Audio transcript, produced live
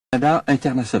Canada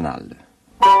International.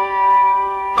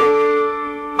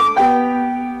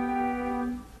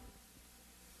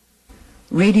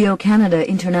 Radio Canada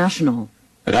International.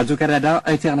 Radio-Canada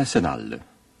International.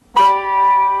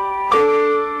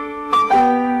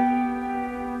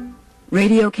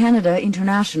 Radio Canada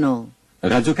International.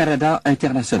 Radio-Canada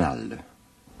International.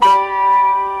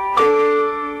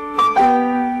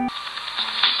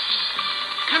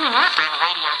 Coming up on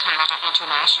Radio Canada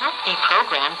International, a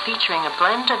program featuring a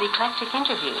blend of eclectic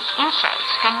interviews,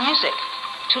 insights, and music.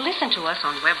 To listen to us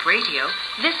on web radio,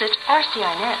 visit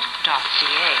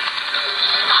rcinet.ca.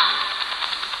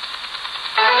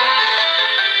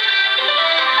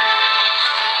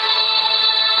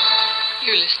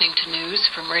 You're listening to news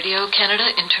from Radio Canada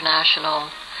International.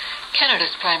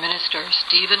 Canada's Prime Minister,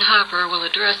 Stephen Harper, will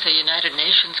address a United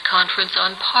Nations conference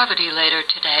on poverty later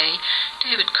today.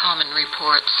 David Common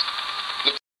reports.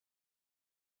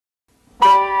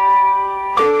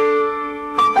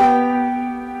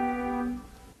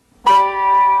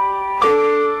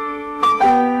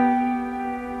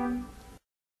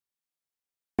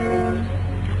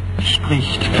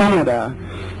 Spricht Kanada.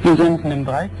 Wir senden im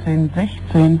 13,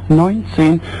 16,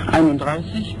 19,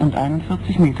 31 und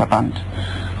 41 Meter Band.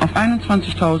 Auf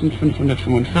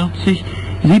 21.545,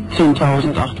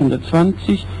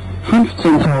 17.820,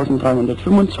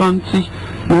 15.325,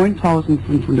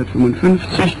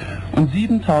 9.555 und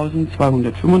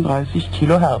 7.235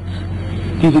 Kilohertz.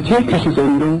 Diese tägliche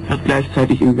Sendung wird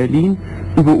gleichzeitig in Berlin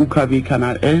über UKW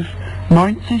Kanal 11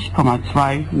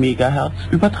 90,2 Megahertz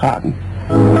übertragen.